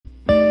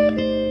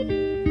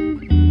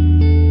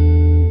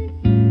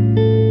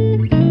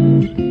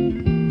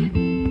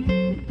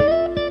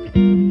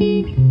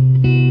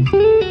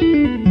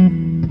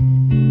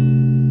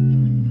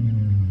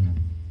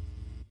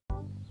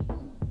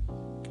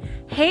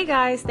Hey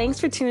guys, thanks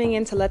for tuning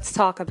in to Let's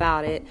Talk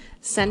About It.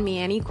 Send me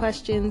any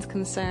questions,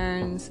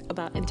 concerns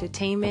about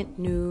entertainment,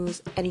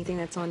 news, anything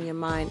that's on your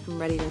mind. I'm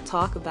ready to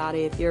talk about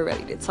it if you're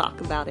ready to talk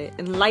about it.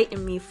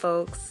 Enlighten me,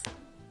 folks.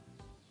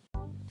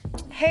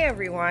 Hey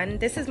everyone,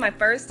 this is my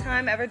first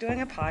time ever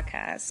doing a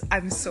podcast.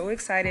 I'm so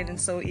excited and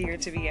so eager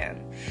to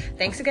begin.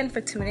 Thanks again for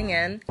tuning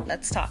in.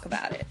 Let's talk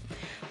about it.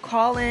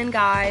 Call in,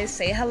 guys,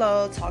 say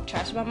hello, talk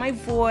trash about my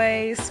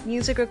voice,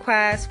 music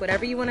requests,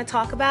 whatever you want to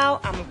talk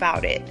about, I'm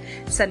about it.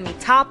 Send me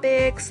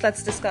topics.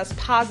 Let's discuss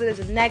positives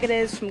and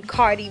negatives from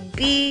Cardi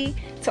B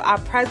to our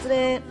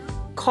president,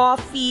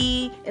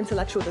 coffee,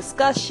 intellectual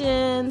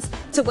discussions,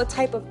 to what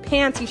type of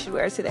pants you should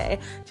wear today.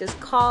 Just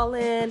call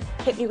in,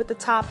 hit me with the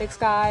topics,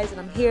 guys, and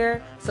I'm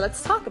here. So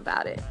let's talk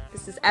about it.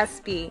 This is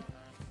SB.